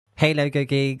Hey Logo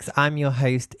Geeks, I'm your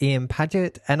host Ian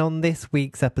Paget, and on this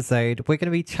week's episode we're going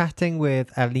to be chatting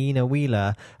with Alina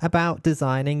Wheeler about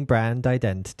designing brand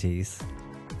identities.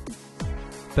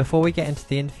 Before we get into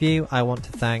the interview, I want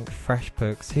to thank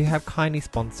FreshBooks, who have kindly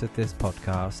sponsored this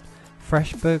podcast.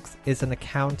 FreshBooks is an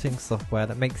accounting software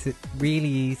that makes it really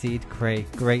easy to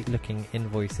create great looking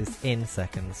invoices in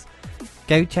seconds.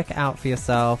 Go check it out for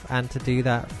yourself, and to do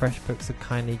that, FreshBooks have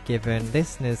kindly given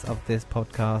listeners of this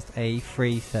podcast a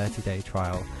free 30-day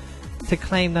trial. To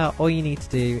claim that, all you need to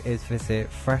do is visit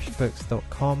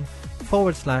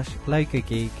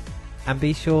freshbooks.com/LogoGeek and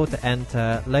be sure to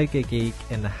enter Logo Geek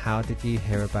in the How Did You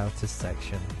Hear About Us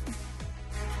section.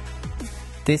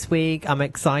 This week, I'm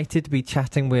excited to be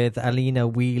chatting with Alina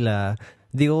Wheeler,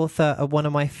 the author of one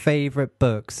of my favourite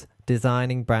books,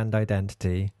 Designing Brand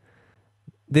Identity.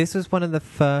 This was one of the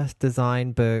first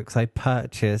design books I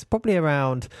purchased probably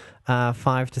around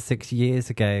 5 to 6 years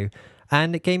ago,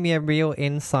 and it gave me a real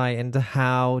insight into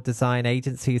how design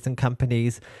agencies and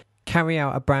companies carry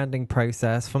out a branding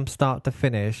process from start to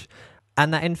finish.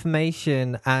 And that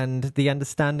information and the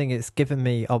understanding it's given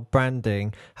me of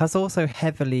branding has also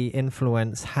heavily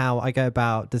influenced how I go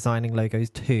about designing logos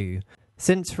too.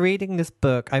 Since reading this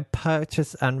book, I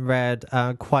purchased and read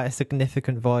quite a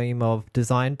significant volume of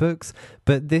design books,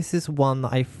 but this is one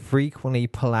that I frequently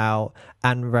pull out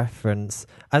and reference,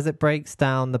 as it breaks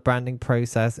down the branding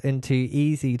process into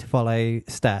easy to follow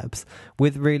steps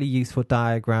with really useful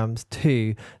diagrams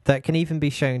too that can even be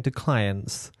shown to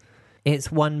clients.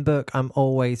 It's one book I'm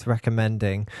always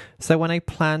recommending. So when I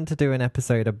planned to do an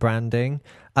episode of branding,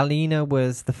 Alina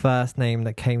was the first name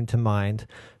that came to mind.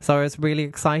 So I was really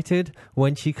excited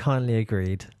when she kindly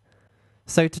agreed.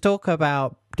 So to talk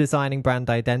about designing brand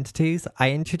identities,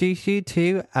 I introduce you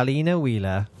to Alina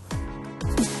Wheeler.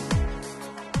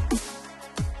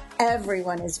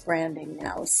 Everyone is branding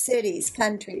now. Cities,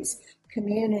 countries,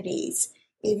 communities,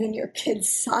 even your kid's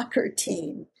soccer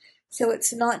team. So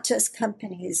it's not just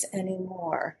companies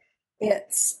anymore.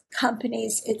 It's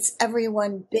companies, it's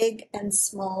everyone, big and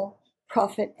small,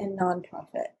 profit and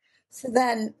nonprofit. So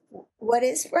then what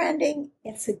is branding?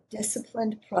 It's a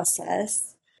disciplined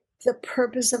process. The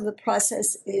purpose of the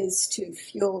process is to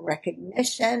fuel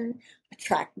recognition,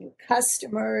 attract new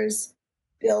customers,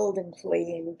 build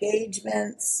employee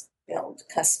engagements, build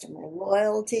customer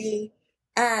loyalty,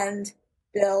 and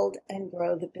build and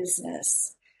grow the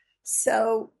business.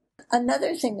 So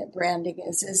another thing that branding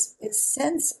is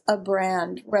since a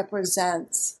brand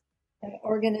represents an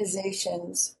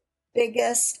organization's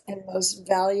biggest and most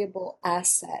valuable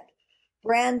asset,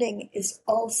 branding is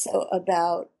also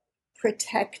about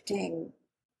protecting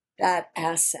that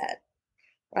asset,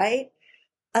 right?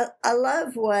 I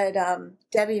love what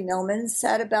Debbie Millman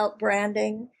said about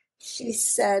branding. She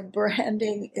said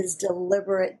branding is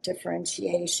deliberate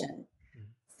differentiation.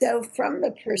 So from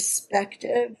the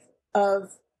perspective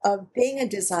of being a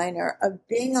designer, of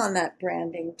being on that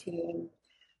branding team,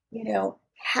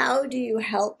 how do you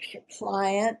help your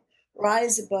client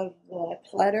rise above the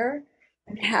clutter,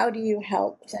 and how do you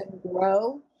help them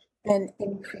grow and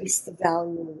increase the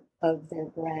value of their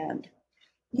brand?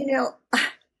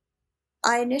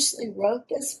 I initially wrote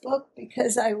this book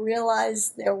because I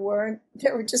realized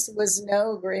was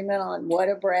no agreement on what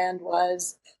a brand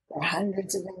was. There were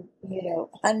hundreds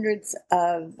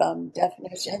of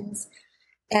definitions.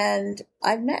 And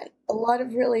I met a lot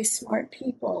of really smart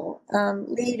people,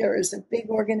 leaders of big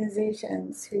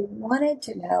organizations who wanted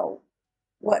to know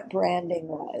what branding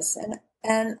was.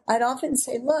 And I'd often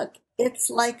say, look, it's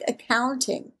like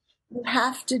accounting. You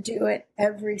have to do it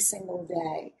every single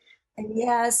day. And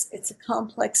yes, it's a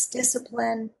complex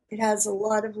discipline. It has a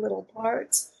lot of little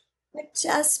parts. But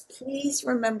just please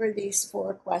remember these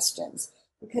 4 questions,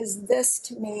 because this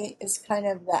to me is kind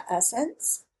of the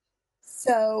essence.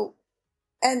 So,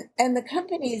 and the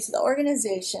companies, the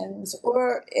organizations,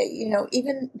 or,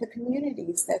 even the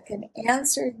communities that can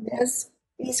answer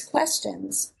these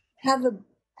questions have a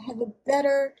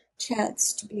better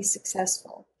chance to be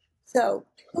successful. So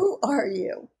who are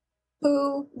you?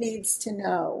 Who needs to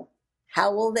know?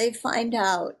 How will they find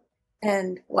out?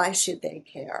 And why should they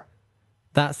care?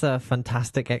 That's a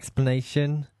fantastic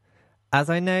explanation. As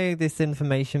I know this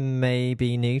information may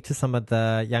be new to some of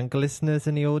the younger listeners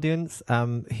in the audience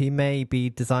who may be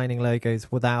designing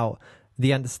logos without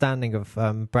the understanding of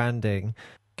branding,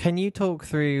 can you talk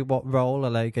through what role a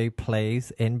logo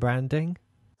plays in branding?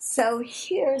 So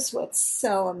here's what's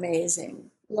so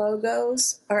amazing.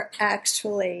 Logos are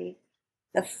actually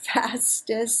the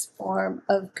fastest form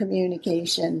of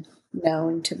communication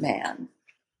known to man.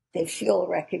 They fuel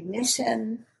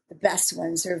recognition, The best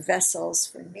ones are vessels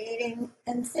for meeting.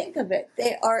 And think of it,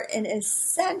 they are an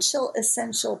essential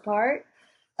part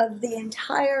of the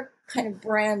entire kind of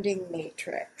branding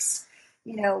matrix.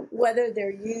 Whether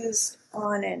they're used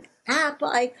on an app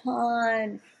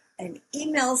icon, an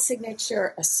email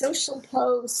signature, a social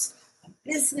post, a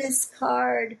business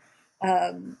card,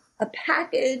 a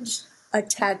package, a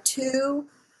tattoo,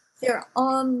 they're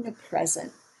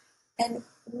omnipresent. And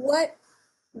what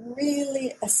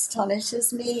really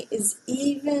astonishes me is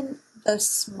even the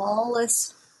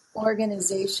smallest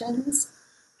organizations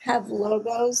have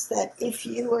logos that if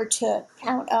you were to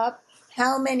count up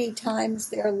how many times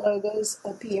their logos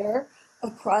appear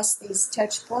across these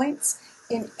touch points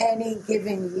in any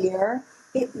given year,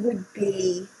 it would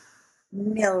be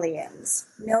millions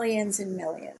and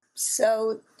millions.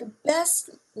 So the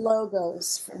best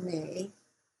logos for me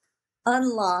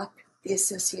unlock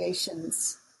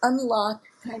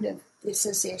kind of the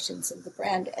associations of the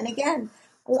brand. And again,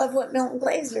 I love what Milton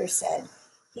Glaser said.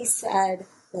 He said,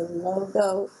 the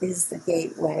logo is the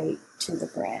gateway to the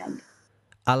brand.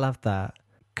 I love that.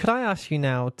 Could I ask you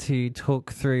now to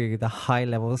talk through the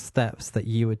high-level steps that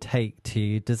you would take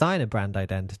to design a brand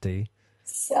identity?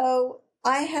 So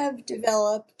I have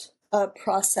developed a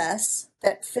process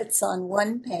that fits on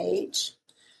one page.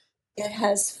 It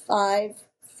has 5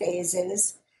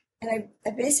 phases. And I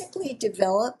basically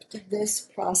developed this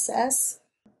process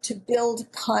to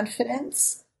build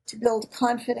confidence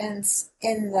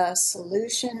in the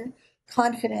solution,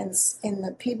 confidence in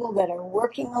the people that are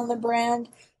working on the brand,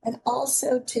 and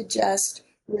also to just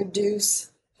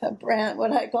reduce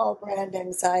what I call brand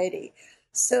anxiety.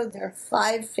 So there are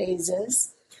 5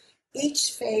 phases.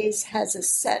 Each phase has a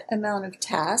set amount of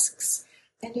tasks,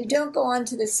 and you don't go on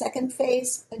to the second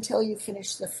phase until you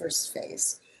finish the first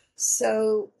phase.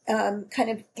 So kind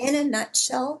of in a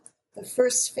nutshell, the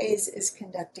first phase is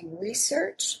conducting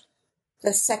research.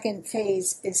 The second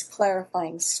phase is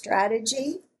clarifying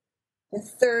strategy. The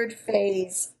third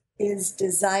phase is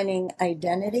designing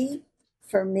identity.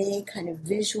 For me, kind of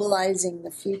visualizing the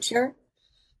future.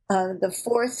 The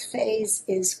fourth phase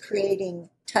is creating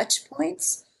touch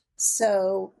points.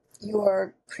 So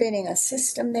you're creating a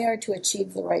system there to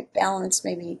achieve the right balance,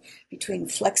 maybe between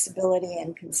flexibility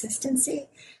and consistency.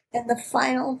 And the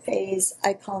final phase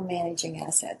I call managing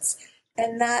assets.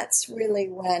 And that's really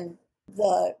when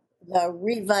the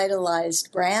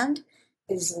revitalized brand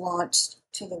is launched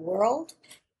to the world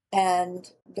and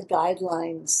the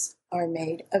guidelines are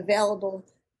made available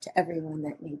to everyone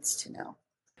that needs to know.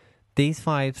 These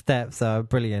 5 steps are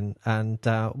brilliant. And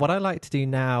what I like to do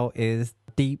now is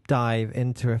deep dive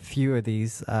into a few of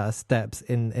these steps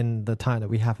in the time that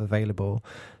we have available.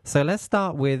 So let's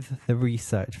start with the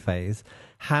research phase.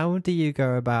 How do you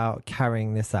go about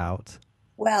carrying this out?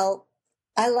 Well,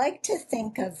 I like to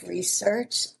think of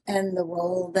research and the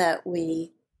role that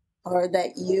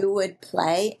you would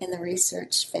play in the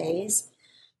research phase.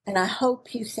 And I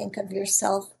hope you think of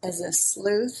yourself as a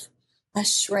sleuth, a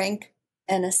shrink,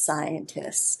 and a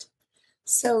scientist.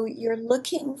 So you're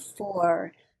looking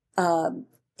for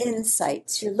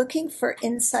insights. You're looking for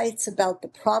insights about the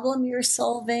problem you're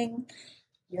solving.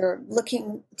 You're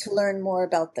looking to learn more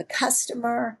about the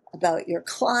customer, about your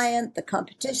client, the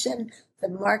competition, the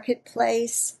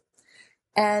marketplace.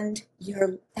 And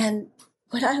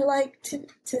what I like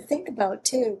to think about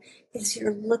too is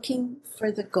you're looking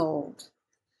for the gold.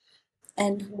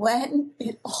 And when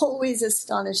it always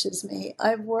astonishes me,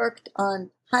 I've worked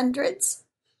on hundreds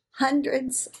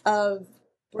of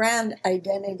brand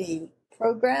identity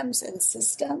programs and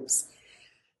systems.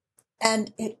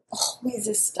 And it always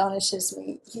astonishes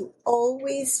me. You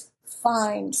always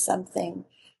find something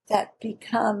that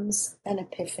becomes an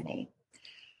epiphany.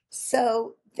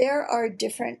 So there are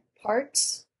different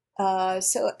parts.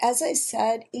 So as I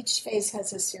said, each phase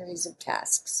has a series of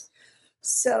tasks.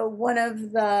 So one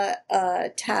of the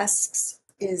tasks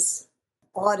is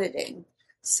auditing.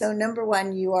 So number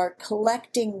 1, you are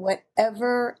collecting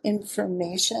whatever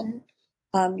information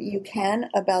you can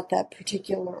about that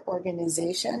particular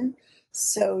organization.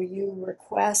 So you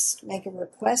make a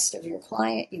request of your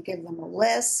client, you give them a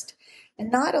list.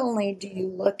 And not only do you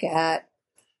look at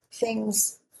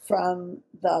things from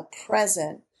the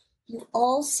present, you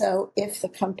also, if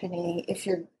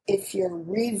you're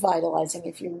revitalizing,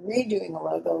 if you're redoing a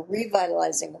logo,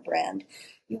 revitalizing a brand,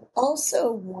 you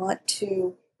also want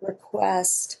to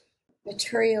request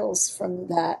materials from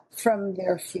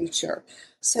their future.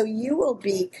 So you will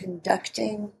be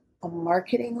conducting a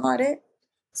marketing audit.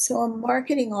 So a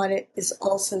marketing audit is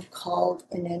also called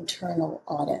an internal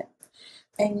audit.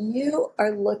 And you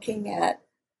are looking at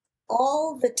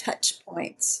all the touch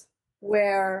points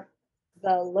where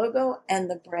the logo and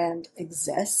the brand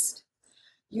exist.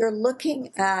 You're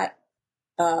looking at,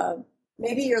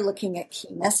 maybe you're looking at key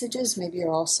messages. Maybe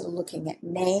you're also looking at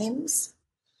names.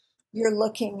 You're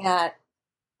looking at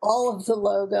all of the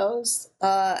logos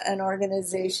an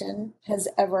organization has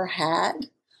ever had.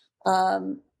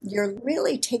 You're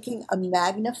really taking a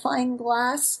magnifying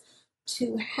glass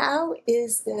to how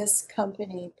is this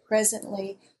company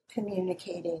presently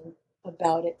communicating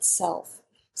about itself.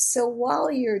 So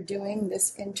while you're doing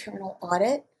this internal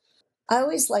audit, I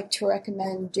always like to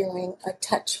recommend doing a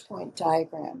touch point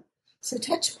diagram. So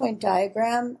touch point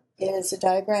diagram is a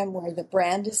diagram where the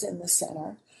brand is in the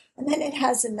center, and then it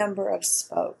has a number of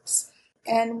spokes.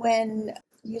 And when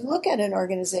you look at an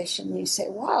organization, you say,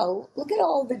 wow, look at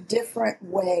all the different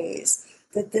ways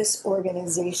that this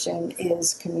organization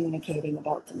is communicating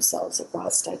about themselves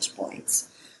across touch points.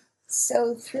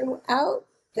 So throughout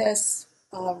this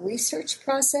research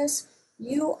process,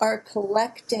 you are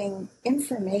collecting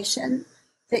information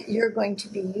that you're going to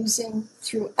be using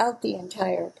throughout the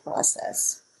entire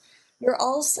process. You're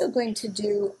also going to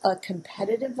do a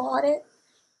competitive audit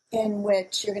in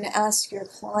which you're going to ask your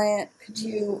client, could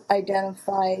you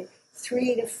identify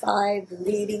 3 to 5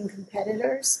 leading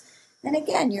competitors? And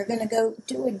again, you're going to go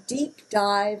do a deep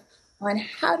dive on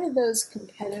how do those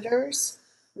competitors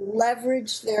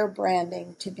leverage their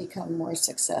branding to become more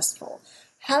successful.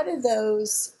 How do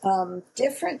those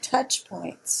different touch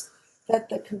points that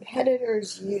the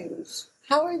competitors use,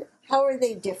 how are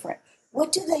they different?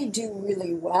 What do they do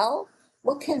really well?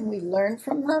 What can we learn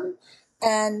from them?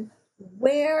 And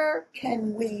where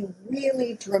can we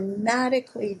really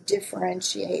dramatically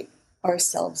differentiate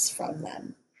ourselves from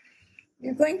them?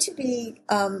 You're going to be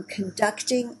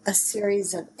conducting a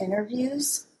series of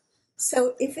interviews.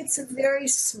 So if it's a very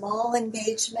small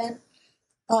engagement,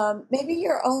 maybe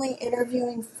you're only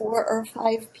interviewing 4 or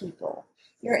 5 people.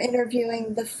 You're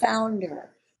interviewing the founder,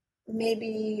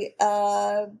 maybe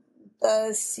the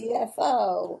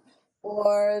CFO,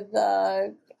 or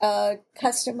the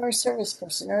customer service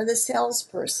person, or the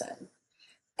salesperson.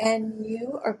 And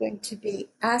you are going to be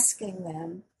asking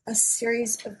them a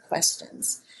series of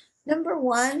questions. Number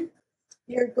one,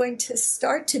 you're going to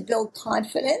start to build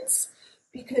confidence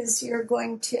because you're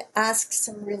going to ask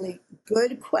some really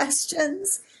good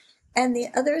questions. And the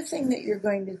other thing that you're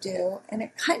going to do, and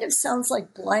it kind of sounds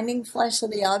like blinding flash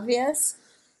of the obvious,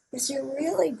 is you're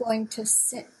really going to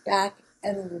sit back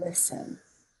and listen.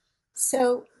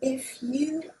 So if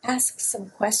you ask some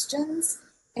questions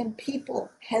and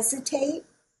people hesitate,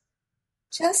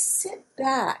 just sit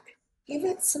back, give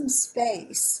it some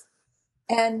space,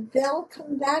 and they'll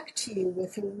come back to you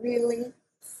with a really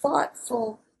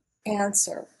thoughtful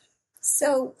answer.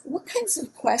 So what kinds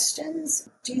of questions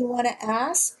do you want to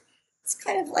ask? It's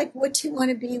kind of like what do you want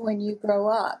to be when you grow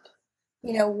up?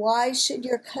 You know, why should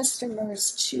your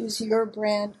customers choose your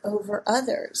brand over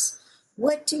others?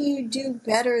 What do you do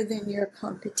better than your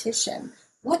competition?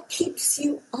 What keeps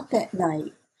you up at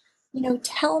night? You know,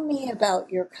 tell me about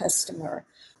your customer.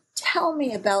 Tell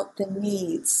me about the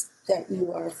needs that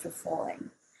you are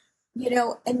fulfilling. You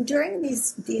know, and during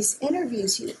these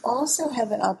interviews, you also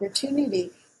have an opportunity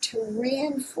to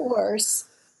reinforce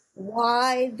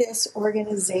why this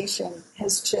organization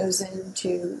has chosen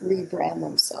to rebrand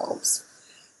themselves.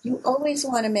 You always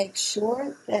want to make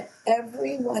sure that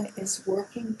everyone is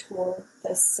working toward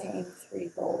the same 3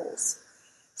 goals.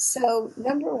 So,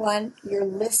 number one, you're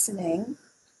listening,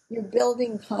 you're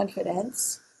building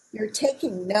confidence, you're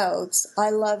taking notes. I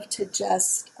love to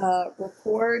just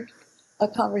record a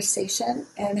conversation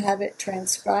and have it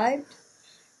transcribed.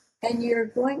 And you're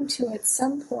going to, at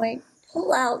some point,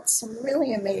 pull out some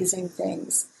really amazing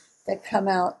things that come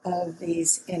out of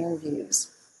these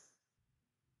interviews.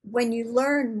 When you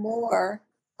learn more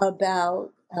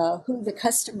about who the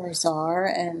customers are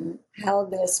and how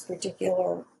this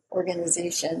particular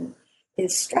organization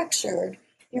is structured,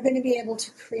 you're going to be able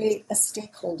to create a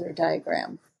stakeholder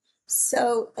diagram.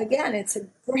 So again, it's a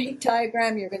great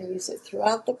diagram. You're going to use it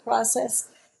throughout the process.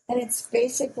 And it's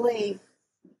basically,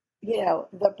 you know,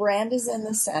 the brand is in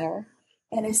the center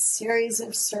and a series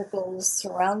of circles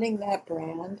surrounding that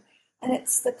brand. And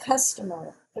it's the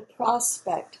customer, the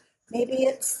prospect. Maybe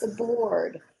it's the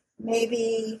board.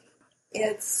 Maybe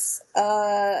it's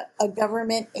a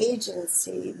government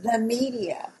agency, the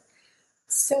media.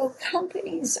 So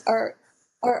companies are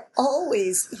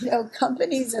always, you know,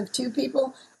 companies of 2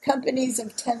 people, companies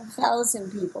of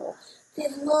 10,000 people. They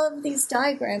love these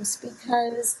diagrams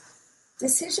because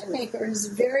decision makers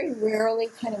very rarely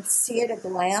kind of see at a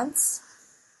glance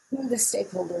who the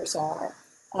stakeholders are,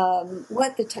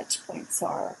 what the touch points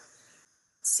are.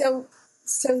 So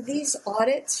So these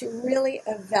audits, you're really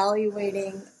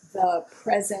evaluating the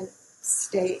present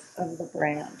state of the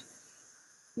brand.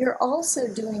 You're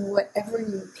also doing whatever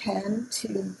you can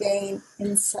to gain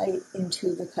insight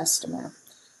into the customer.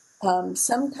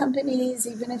 Some companies,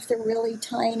 even if they're really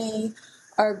tiny,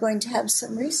 are going to have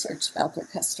some research about their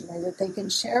customer that they can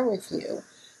share with you.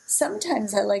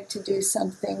 Sometimes I like to do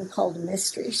something called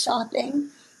mystery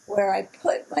shopping, where I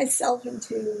put myself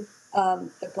into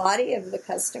the body of the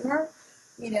customer.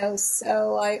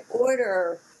 So I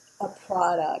order a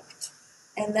product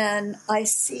and then I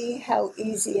see how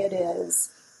easy it is.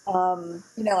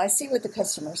 I see what the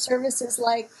customer service is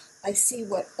like. I see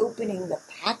what opening the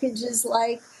package is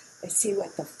like. I see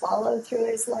what the follow through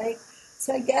is like.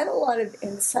 So I get a lot of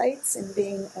insights in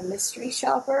being a mystery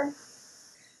shopper.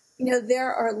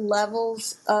 There are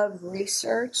levels of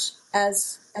research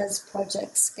as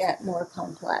projects get more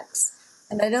complex.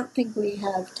 And I don't think we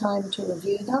have time to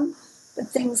review them, but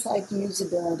things like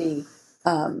usability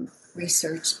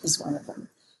research is one of them.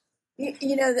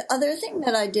 The other thing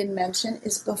that I did mention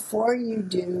is before you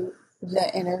do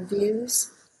the interviews,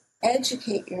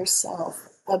 educate yourself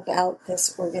about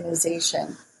this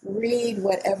organization. Read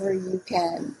whatever you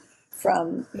can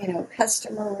from,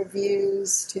 customer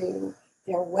reviews to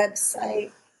their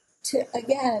website to,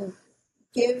 again,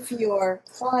 give your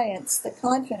clients the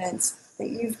confidence that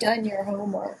you've done your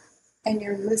homework and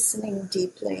you're listening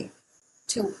deeply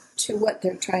to what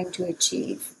they're trying to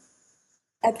achieve.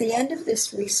 At the end of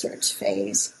this research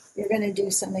phase, you're going to do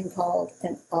something called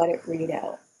an audit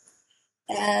readout.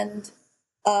 And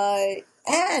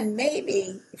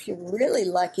maybe, if you're really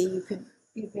lucky, you could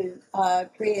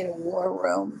create a war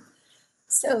room.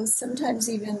 So sometimes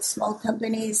even small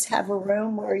companies have a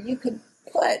room where you could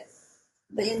put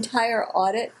the entire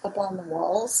audit up on the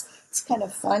walls. It's kind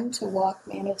of fun to walk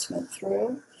management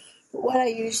through. But what I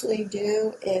usually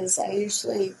do is I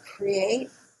usually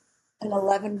create an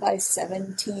 11 by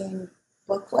 17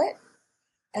 booklet,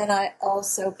 and I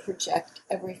also project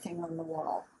everything on the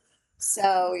wall.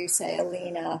 So you say,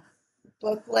 Alina,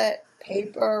 booklet,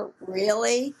 paper,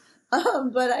 really?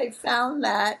 But I found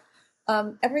that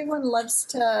everyone loves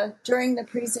to, during the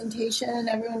presentation,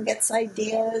 everyone gets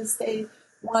ideas. They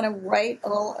want to write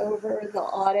all over the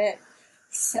audit.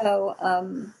 So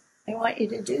I want you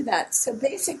to do that. So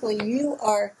basically, you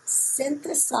are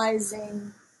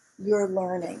synthesizing your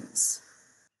learnings.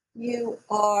 You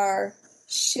are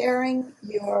sharing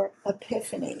your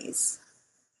epiphanies.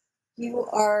 You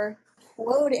are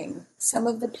quoting some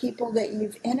of the people that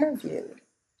you've interviewed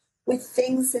with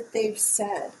things that they've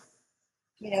said,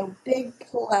 big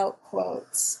pull-out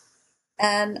quotes.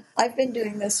 And I've been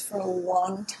doing this for a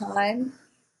long time,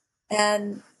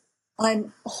 and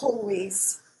I'm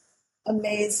always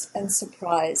amazed and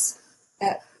surprised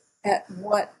at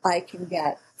what I can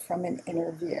get from an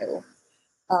interview.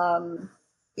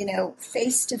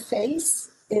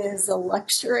 Face-to-face is a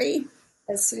luxury,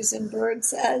 as Susan Bird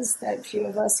says, that few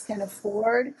of us can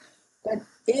afford. But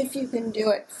if you can do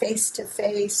it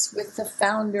face-to-face with the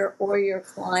founder or your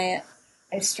client,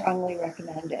 I strongly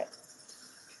recommend it.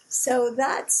 So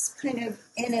that's kind of,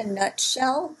 in a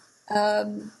nutshell,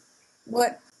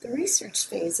 what the research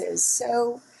phase is.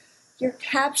 So you're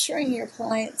capturing your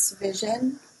client's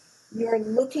vision. You're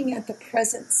looking at the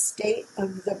present state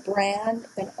of the brand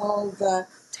and all the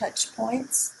touch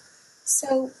points.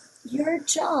 So your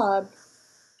job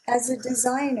as a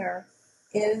designer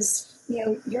is,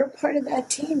 you're part of that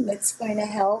team that's going to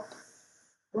help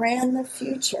brand the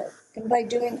future. And by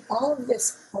doing all of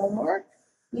this homework,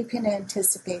 you can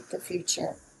anticipate the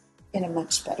future in a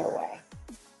much better way.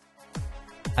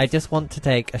 I just want to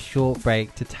take a short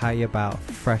break to tell you about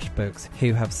FreshBooks,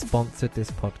 who have sponsored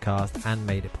this podcast and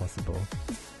made it possible.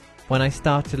 When I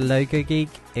started Logo Geek,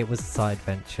 it was a side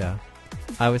venture.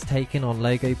 I was taking on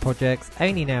logo projects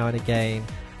only now and again,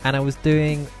 and I was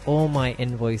doing all my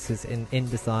invoices in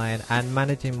InDesign and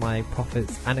managing my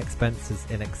profits and expenses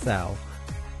in Excel.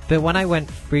 But when I went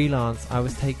freelance, I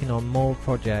was taking on more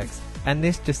projects, and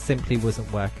this just simply wasn't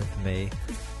working for me.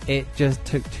 It just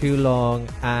took too long,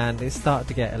 and it started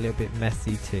to get a little bit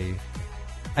messy too.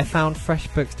 I found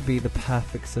FreshBooks to be the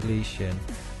perfect solution,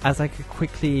 as I could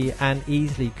quickly and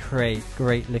easily create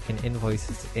great looking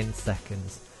invoices in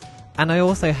seconds. And I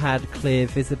also had clear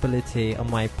visibility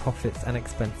on my profits and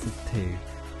expenses too.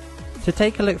 To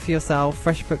take a look for yourself,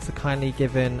 FreshBooks are kindly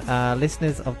giving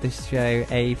listeners of this show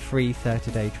a free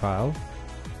 30-day trial.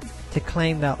 To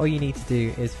claim that, all you need to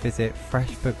do is visit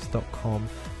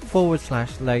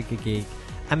freshbooks.com/Logo Geek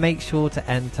and make sure to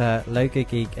enter Logo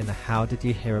Geek in the How Did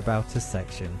You Hear About Us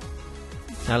section.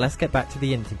 Now let's get back to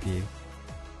the interview.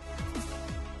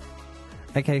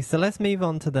 Okay, so let's move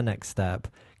on to the next step,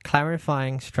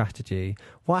 clarifying strategy.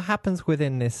 What happens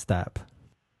within this step?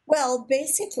 Well,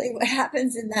 basically what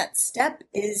happens in that step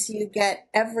is you get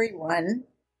everyone,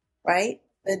 right,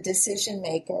 the decision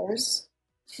makers,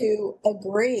 to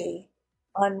agree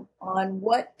on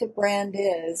what the brand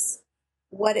is,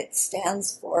 what it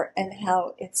stands for, and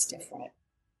how it's different.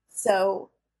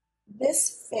 So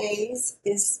this phase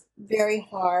is very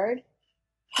hard,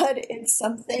 but it's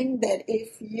something that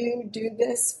if you do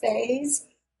this phase,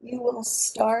 you will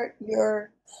start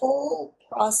your whole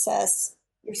process.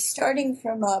 You're starting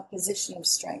from a position of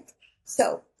strength.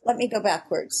 So let me go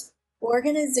backwards.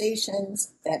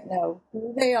 Organizations that know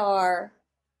who they are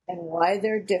and why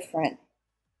they're different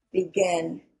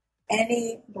begin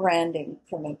any branding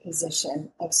from a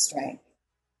position of strength.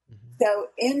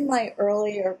 So in my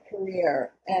earlier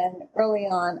career and early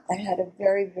on, I had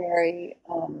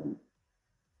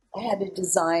I had a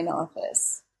design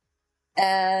office,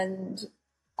 and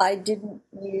I didn't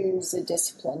use a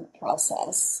disciplined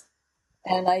process.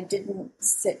 And I didn't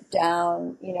sit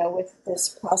down, with this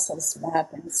process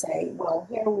map and say, well,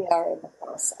 here we are in the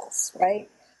process, right?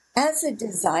 As a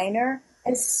designer,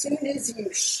 as soon as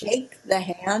you shake the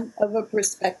hand of a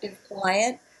prospective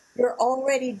client, you're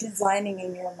already designing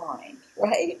in your mind,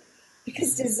 right?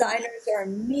 Because designers are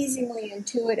amazingly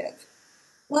intuitive.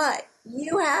 But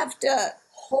you have to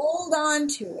hold on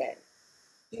to it.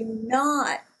 Do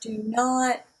not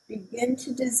begin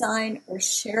to design or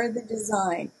share the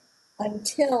design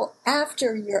until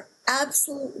after you're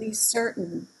absolutely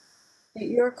certain that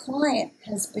your client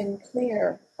has been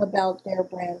clear about their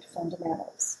brand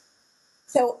fundamentals.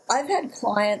 So I've had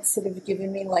clients that have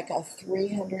given me like a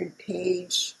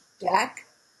 300-page deck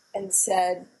and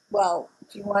said, well,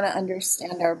 do you want to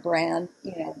understand our brand?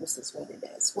 This is what it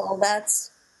is. Well,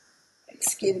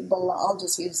 I'll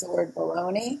just use the word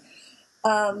baloney.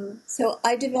 So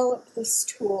I developed this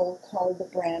tool called the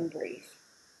brand brief.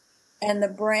 And the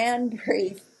brand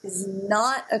brief is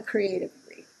not a creative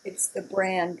brief. It's the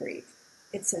brand brief.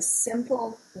 It's a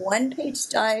simple one-page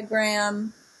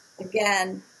diagram.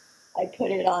 Again, I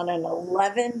put it on an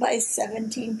 11 by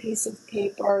 17 piece of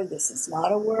paper. This is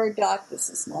not a Word doc. This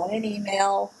is not an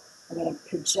email. I'm going to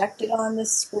project it on the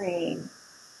screen.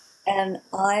 And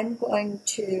I'm going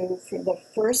to, for the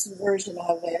first version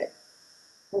of it,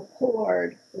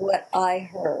 record what I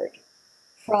heard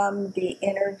from the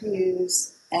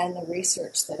interviews and the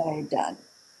research that I had done.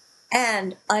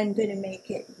 And I'm going to make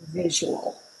it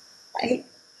visual, right?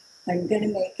 I'm going to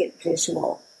make it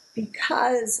visual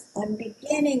because I'm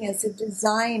beginning as a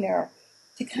designer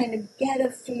to kind of get a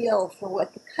feel for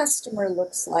what the customer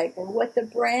looks like or what the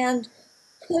brand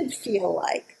could feel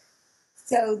like.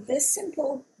 So this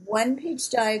simple one-page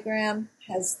diagram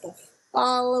has the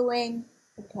following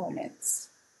components.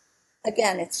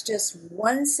 Again, it's just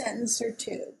one sentence or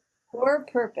two. Core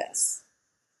purpose.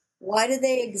 Why do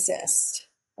they exist?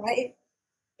 Right?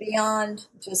 Beyond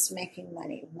just making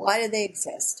money. Why do they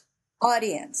exist?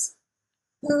 Audience.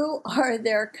 Who are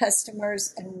their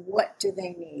customers and what do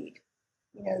they need?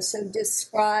 So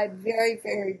describe very,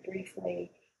 very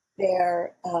briefly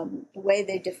the way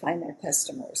they define their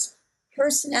customers.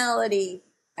 Personality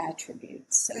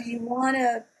attributes. So you want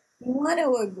to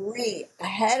agree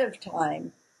ahead of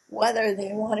time whether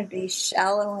they want to be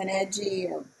shallow and edgy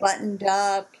or buttoned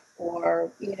up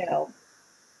or you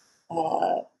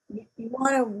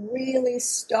want to really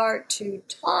start to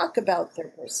talk about their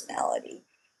personality.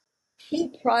 Key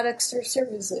products or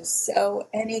services. So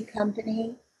any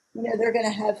company, they're going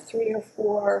to have 3 or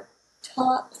 4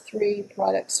 top 3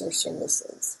 products or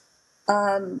services.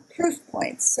 Proof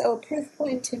points. So a proof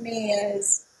point to me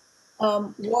is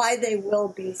why they will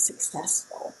be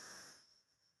successful.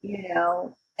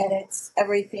 And it's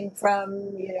everything from,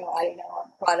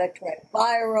 a product went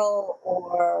viral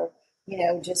or,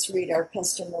 just read our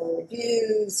customer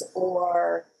reviews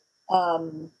or,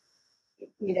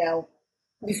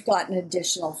 we've gotten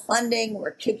additional funding.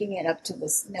 We're kicking it up to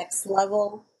this next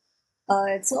level.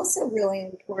 It's also really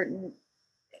important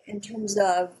in terms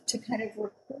of to kind of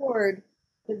record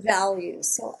the values.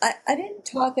 So I didn't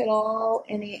talk at all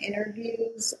in the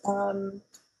interviews.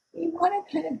 You want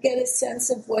to kind of get a sense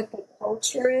of what the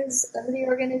culture is of the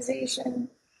organization.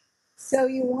 So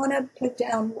you want to put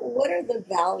down what are the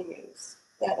values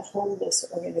that hold this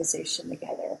organization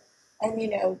together. And,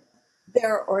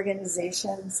 there are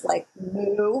organizations like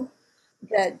Moo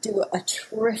that do a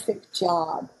terrific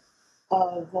job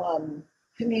of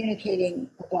communicating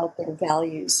about their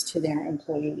values to their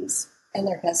employees and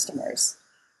their customers.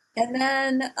 And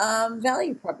then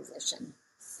value proposition.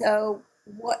 So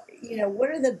what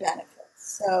are the benefits?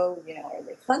 So, are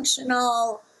they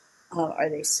functional? Are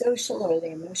they social? Are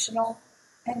they emotional?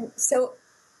 And so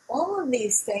all of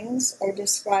these things are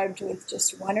described with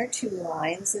just one or two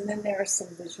lines, and then there are some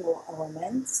visual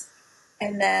elements.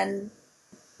 And then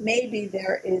maybe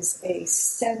there is a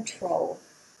central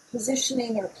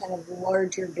positioning or kind of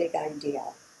larger big idea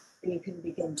that you can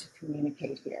begin to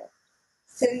communicate here.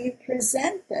 So you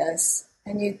present this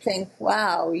and you think,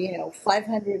 wow,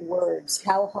 500 words,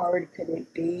 how hard could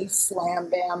it be? Slam,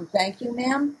 bam, thank you,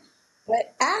 ma'am.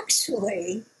 But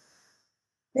actually,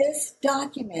 this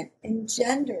document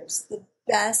engenders the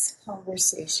best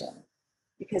conversation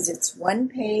because it's one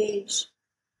page.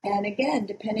 And again,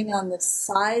 depending on the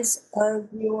size of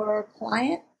your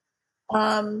client,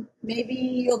 maybe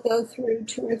you'll go through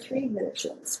 2 or 3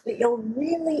 versions, but you'll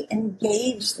really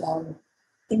engage them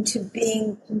into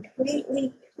being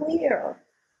completely clear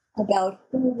about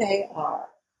who they are,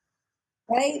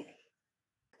 right?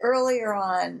 Earlier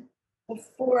on,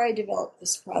 before I developed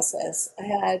this process, I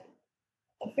had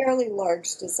a fairly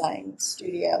large design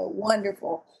studio,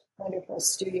 wonderful, wonderful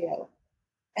studio.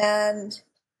 And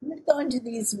we'd go into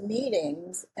these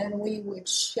meetings and we would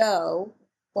show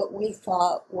what we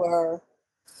thought were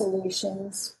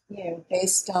solutions,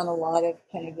 based on a lot of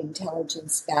kind of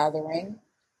intelligence gathering.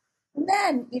 And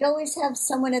then you'd always have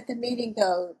someone at the meeting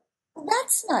go, well,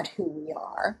 that's not who we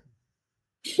are.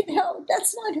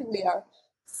 That's not who we are.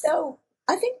 So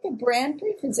I think the brand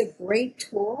brief is a great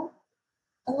tool.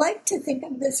 I like to think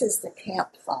of this as the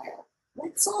campfire.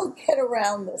 Let's all get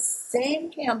around the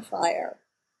same campfire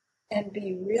and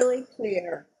be really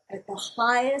clear at the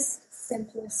highest,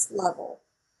 simplest level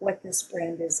what this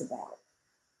brand is about.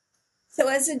 So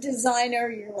as a designer,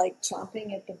 you're like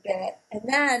chomping at the bit. And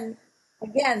then,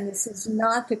 again, this is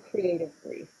not the creative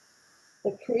brief.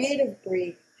 The creative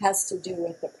brief has to do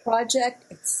with the project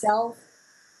itself,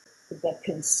 the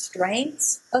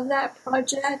constraints of that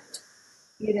project.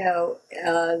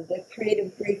 The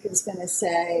creative brief is going to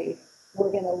say,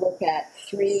 we're going to look at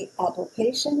 3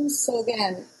 applications. So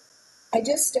again, I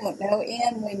just don't know,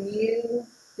 Anne, when you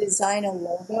design a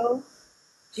logo,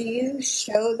 do you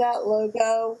show that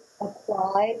logo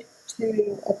applied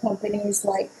to a company's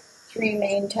 3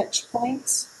 main touch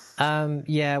points?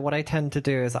 Yeah, what I tend to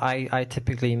do is I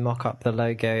typically mock up the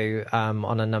logo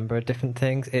on a number of different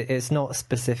things. It's not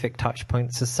specific touch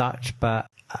points as such, but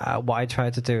what I try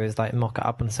to do is mock it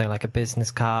up on, say, a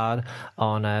business card,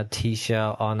 on a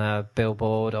t-shirt, on a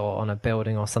billboard, or on a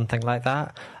building or something like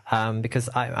that. Because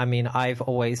I've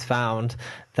always found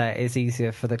that it's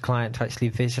easier for the client to actually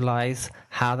visualize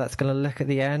how that's going to look at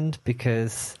the end,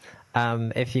 because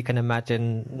if you can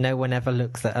imagine, no one ever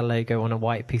looks at a logo on a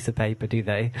white piece of paper, do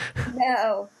they?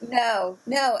 No.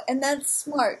 And that's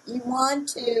smart. You want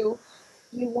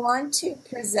to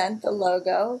present the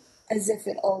logo as if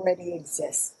it already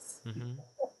exists.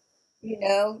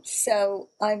 Mm-hmm. So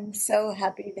I'm so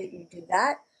happy that you did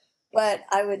that. But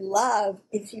I would love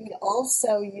if you'd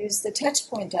also use the touch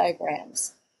point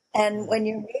diagrams. And when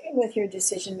you're meeting with your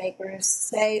decision makers,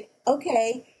 say,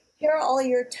 okay, here are all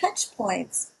your touch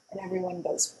points. And everyone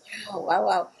goes,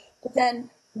 wow. But then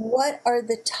what are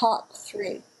the top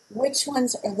 3? Which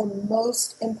ones are the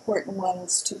most important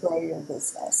ones to grow your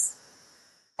business?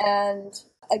 And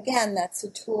again, that's a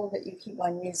tool that you keep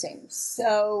on using.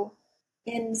 So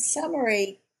in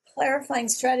summary, clarifying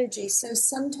strategy. So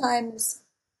sometimes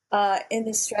in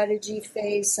the strategy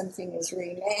phase, something is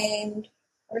renamed,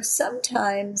 or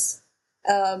sometimes,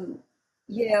 in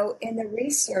the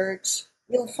research,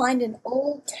 you'll find an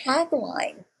old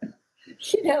tagline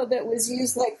that was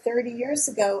used 30 years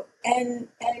ago, and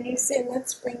you say,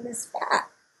 let's bring this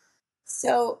back.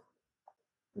 So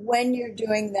when you're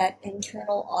doing that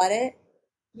internal audit,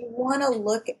 you want to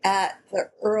look at the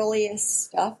earliest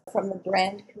stuff from the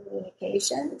brand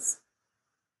communications,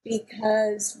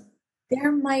 because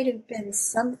there might have been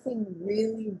something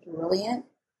really brilliant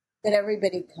that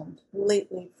everybody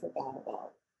completely forgot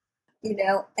about.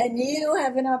 And you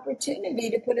have an opportunity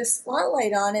to put a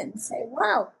spotlight on it and say,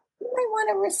 wow, you might want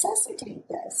to resuscitate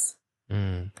this.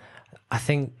 I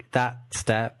think that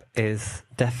step is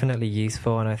definitely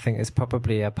useful, and I think it's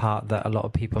probably a part that a lot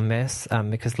of people miss,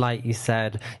 because like you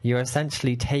said, you're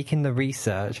essentially taking the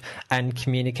research and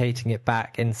communicating it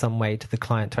back in some way to the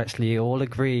client to actually all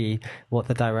agree what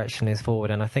the direction is forward,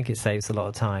 and I think it saves a lot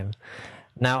of time.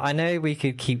 Now, I know we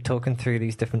could keep talking through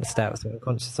these different steps, but we're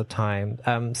conscious of time.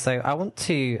 So I want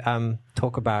to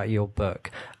talk about your book.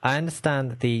 I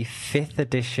understand that the 5th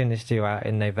edition is due out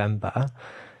in November.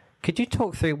 Could you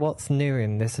talk through what's new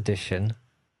in this edition?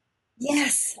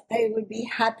 Yes, I would be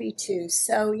happy to.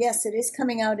 So yes, it is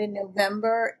coming out in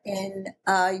November in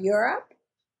Europe.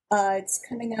 It's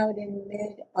coming out in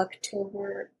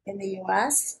mid-October in the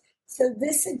US. So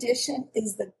this edition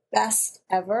is the best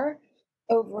ever.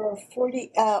 Over 50%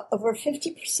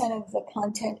 of the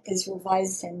content is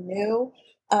revised and new.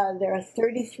 There are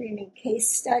 33 new case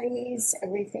studies,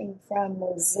 everything from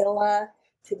Mozilla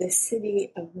to the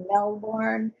city of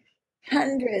Melbourne,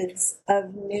 hundreds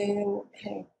of new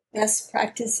kind of best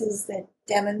practices that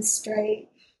demonstrate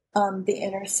the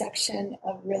intersection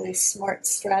of really smart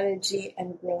strategy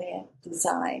and brilliant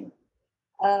design.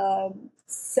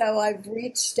 So I've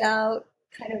reached out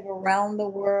kind of around the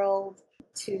world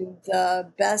to the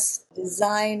best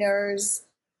designers,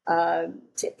 to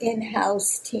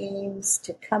in-house teams,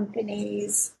 to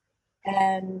companies,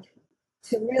 and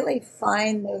to really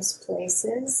find those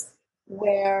places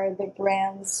where the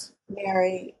brands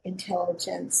marry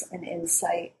intelligence and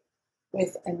insight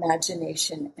with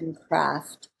imagination and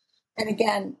craft. And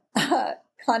again,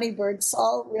 Connie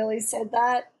Birdsall really said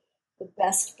that. The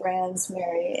best brands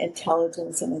marry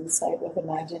intelligence and insight with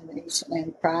imagination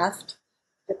and craft.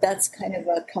 But that's kind of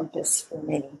a compass for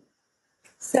me.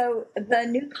 So the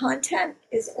new content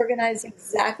is organized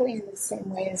exactly in the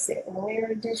same way as the earlier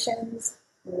editions,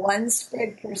 one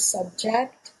spread per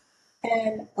subject,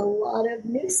 and a lot of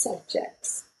new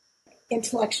subjects.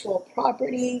 Intellectual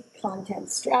property,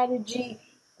 content strategy,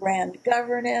 brand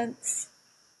governance,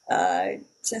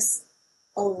 just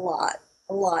a lot.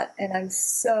 And I'm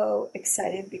so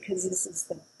excited because this is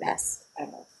the best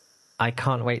ever. I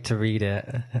can't wait to read it.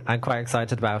 I'm quite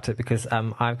excited about it because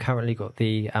I've currently got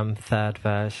the third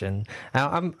version.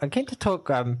 Now, I'm going to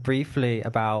talk briefly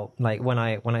about like when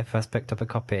I first picked up a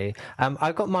copy.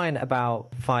 I got mine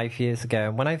about 5 years ago,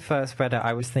 and when I first read it,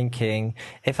 I was thinking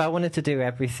if I wanted to do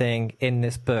everything in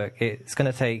this book, it's going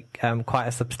to take quite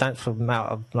a substantial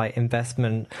amount of like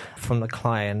investment from the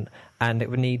client, and it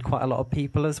would need quite a lot of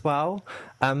people as well.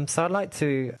 So I'd like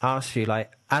to ask you,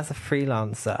 like, as a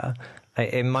freelancer.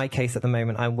 In my case, at the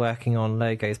moment, I'm working on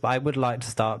logos, but I would like to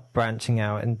start branching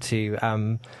out into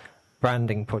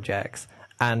branding projects.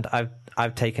 And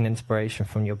I've taken inspiration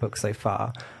from your book so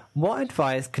far. What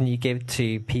advice can you give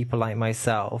to people like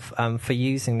myself for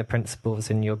using the principles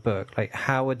in your book? Like,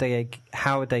 how would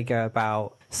they go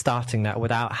about starting that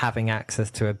without having access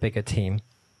to a bigger team?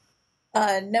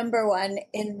 Number one,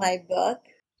 in my book,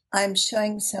 I'm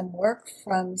showing some work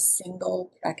from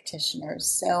single practitioners.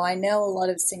 So I know a lot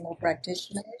of single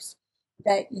practitioners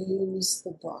that use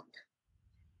the book.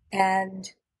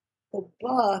 And the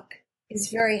book is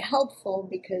very helpful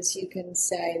because you can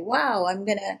say, wow, I'm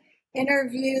going to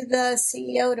interview the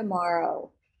CEO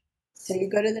tomorrow. So you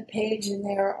go to the page and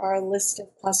there are a list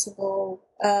of possible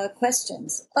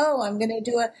questions. Oh, I'm going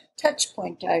to do a touch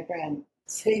point diagram.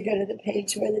 So you go to the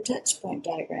page where the touch point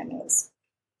diagram is.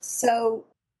 So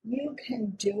you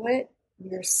can do it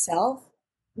yourself.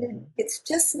 It's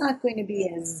just not going to be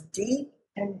as deep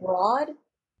and broad,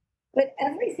 but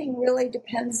everything really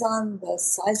depends on the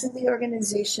size of the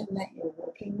organization that you're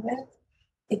working with.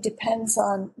 It depends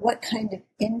on what kind of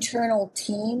internal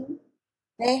team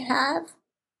they have.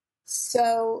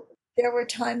 So there were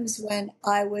times when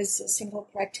I was a single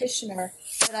practitioner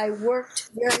that I worked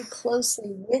very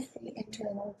closely with the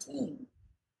internal team.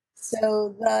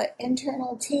 So the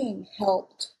internal team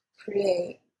helped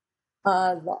create the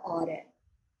audit.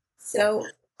 So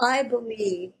I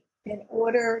believe in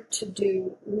order to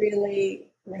do really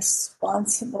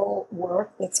responsible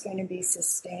work that's going to be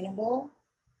sustainable,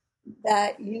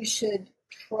 that you should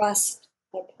trust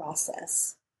the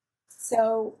process.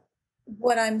 So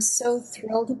what I'm so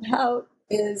thrilled about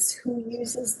is who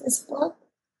uses this book.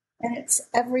 And it's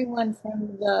everyone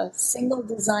from the single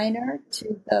designer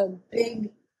to the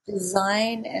big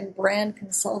design and brand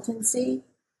consultancy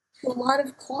to a lot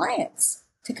of clients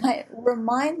to kind of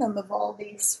remind them of all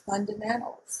these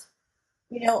fundamentals.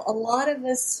 You know, a lot of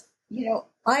us,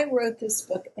 I wrote this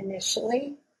book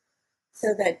initially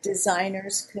so that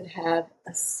designers could have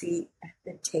a seat at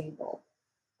the table,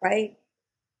 right?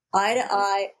 Eye to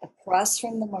eye across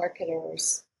from the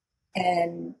marketers,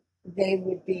 and they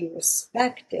would be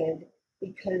respected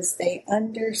because they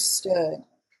understood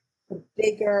the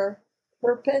bigger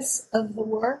purpose of the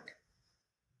work,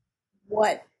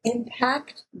 what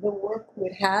impact the work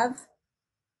would have,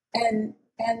 and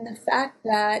the fact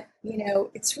that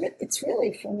it's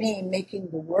really for me making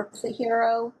the work the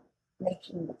hero,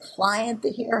 making the client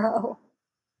the hero.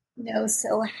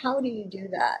 So how do you do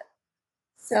that?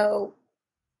 So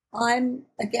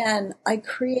I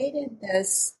created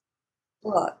this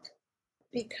book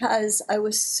because I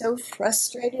was so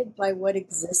frustrated by what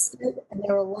existed. And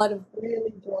there were a lot of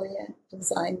really brilliant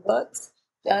design books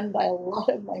done by a lot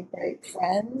of my great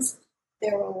friends.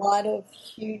 There were a lot of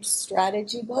huge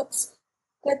strategy books,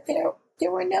 but there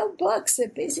there were no books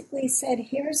that basically said,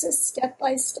 here's a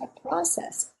step-by-step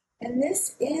process. And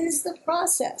this is the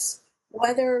process.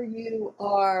 Whether you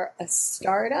are a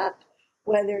startup,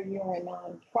 whether you're a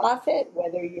nonprofit,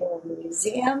 whether you're a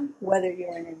museum, whether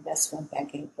you're an investment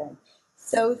banking firm.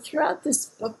 So throughout this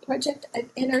book project,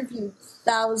 I've interviewed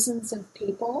thousands of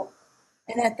people.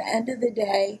 And at the end of the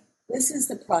day, this is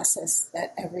the process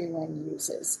that everyone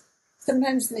uses.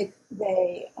 Sometimes they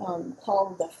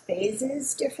call the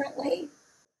phases differently,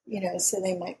 so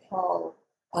they might call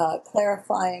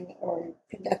clarifying or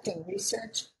conducting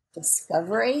research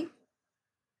discovery,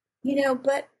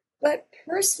 but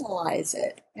personalize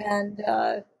it and,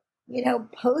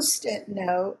 post-it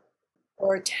note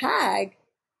or tag,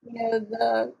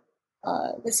 the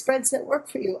spreads that work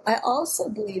for you. I also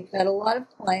believe that a lot of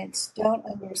clients don't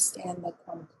understand the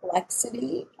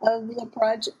complexity of the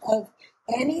project, of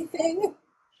anything,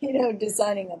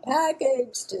 designing a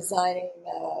package, designing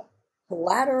a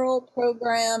collateral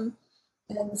program.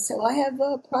 And so I have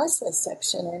a process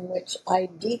section in which I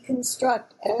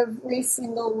deconstruct every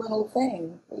single little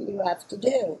thing that you have to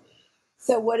do.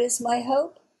 So what is my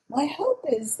hope? My hope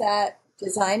is that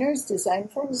designers, design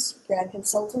firms, brand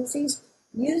consultancies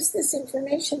use this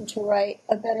information to write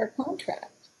a better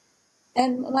contract.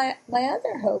 And my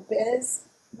other hope is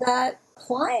that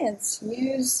clients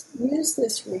use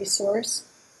this resource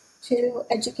to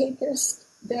educate their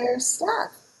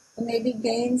staff and maybe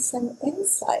gain some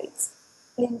insights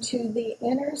into the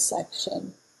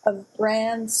intersection of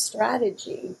brand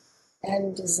strategy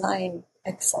and design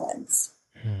excellence.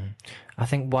 I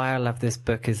think why I love this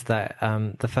book is that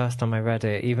the first time I read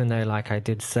it, even though, like I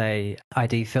did say, I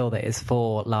do feel that it's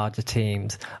for larger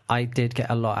teams, I did get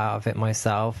a lot out of it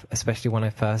myself, especially when I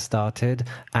first started.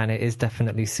 And it is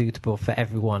definitely suitable for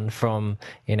everyone from,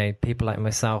 people like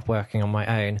myself working on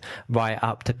my own, right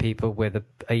up to people with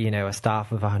a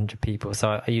staff of 100 people.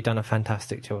 So you've done a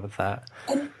fantastic job of that.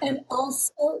 And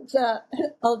also,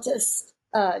 I'll just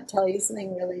tell you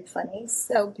something really funny.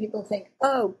 So people think,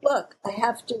 oh, book, I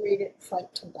have to read it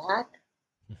front to back.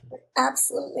 But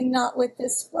absolutely not with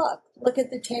this book. Look at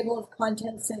the table of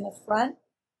contents in the front.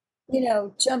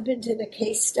 Jump into the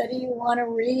case study you want to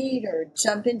read, or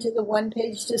jump into the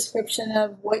one-page description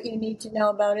of what you need to know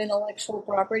about intellectual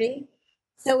property.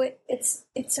 So it's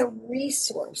a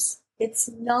resource. It's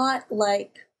not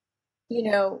like,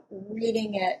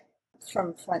 reading it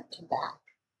from front to back.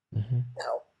 Mm-hmm.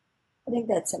 So I think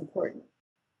that's important.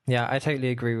 Yeah, I totally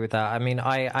agree with that. I mean,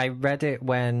 I read it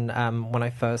when I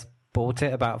first bought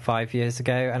it about 5 years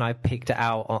ago, and I picked it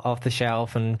out off the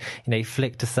shelf and,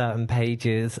 flicked to certain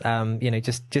pages,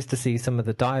 just to see some of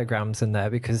the diagrams in there,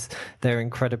 because they're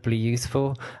incredibly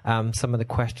useful. Some of the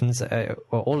questions, or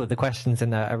all of the questions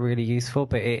in there are really useful,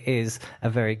 but it is a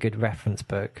very good reference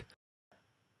book.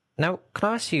 Now, can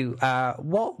I ask you,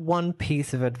 what one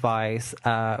piece of advice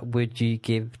would you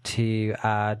give to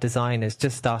designers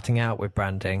just starting out with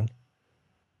branding?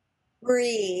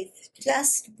 Breathe.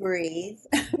 Just breathe.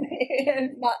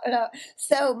 No.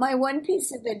 So my one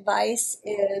piece of advice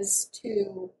is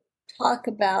to talk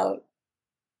about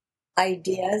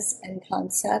ideas and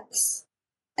concepts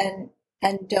and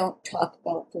don't talk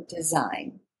about the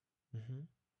design. Mm-hmm.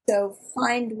 So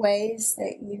find ways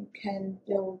that you can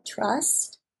build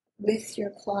trust with your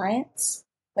clients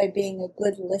by being a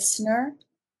good listener,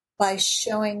 by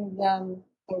showing them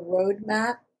a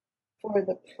roadmap for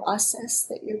the process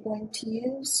that you're going to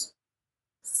use.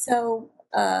 So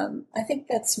I think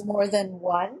that's more than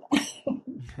one,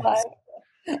 but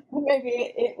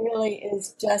maybe it really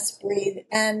is just breathe.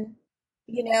 And,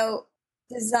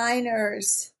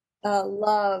 designers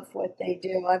love what they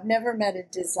do. I've never met a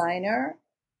designer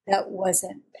that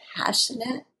wasn't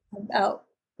passionate about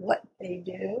what they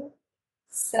do.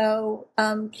 So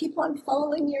keep on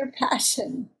following your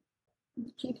passion.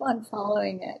 Keep on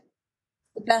following it.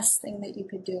 The best thing that you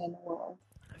could do in the world.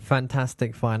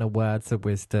 Fantastic final words of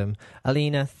wisdom.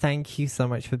 Alina, thank you so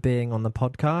much for being on the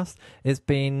podcast. It's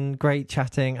been great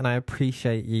chatting, and I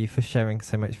appreciate you for sharing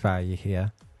so much value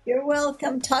here. You're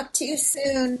welcome. Talk to you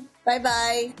soon.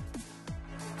 Bye-bye.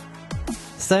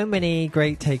 So many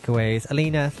great takeaways.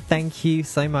 Alina, thank you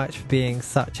so much for being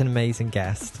such an amazing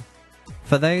guest.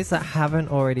 For those that haven't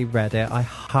already read it, I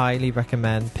highly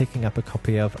recommend picking up a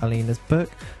copy of Alina's book,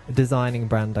 Designing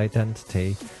Brand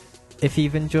Identity. If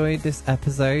you've enjoyed this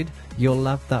episode, you'll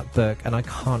love that book, and I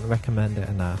can't recommend it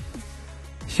enough.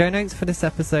 Show notes for this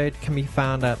episode can be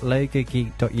found at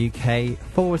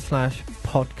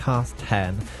logogeek.uk/podcast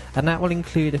 10, and that will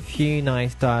include a few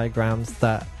nice diagrams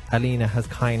that Alina has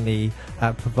kindly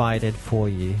provided for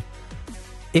you.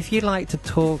 If you'd like to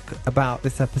talk about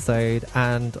this episode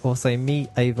and also meet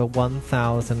over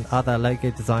 1,000 other logo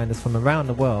designers from around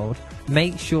the world,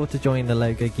 make sure to join the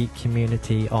Logo Geek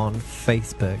community on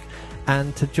Facebook.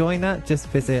 And to join that, just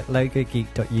visit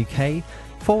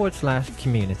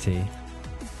logogeek.uk/community.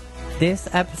 This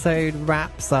episode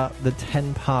wraps up the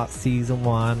 10-part season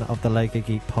 1 of the Logo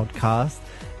Geek podcast.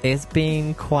 It's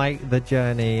been quite the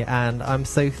journey, and I'm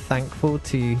so thankful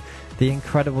to the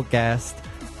incredible guest,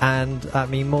 and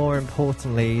more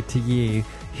importantly to you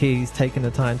who's taken the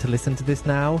time to listen to this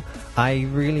now. I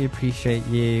really appreciate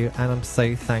you, and I'm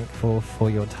so thankful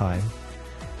for your time.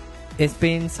 It's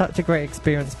been such a great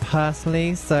experience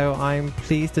personally, so I'm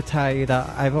pleased to tell you that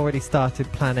I've already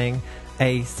started planning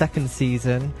a second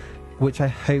season, which I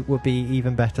hope will be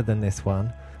even better than this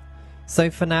one. So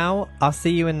for now, I'll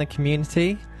see you in the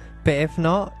community, but if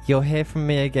not, you'll hear from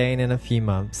me again in a few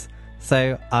months.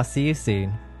 So I'll see you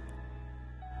soon.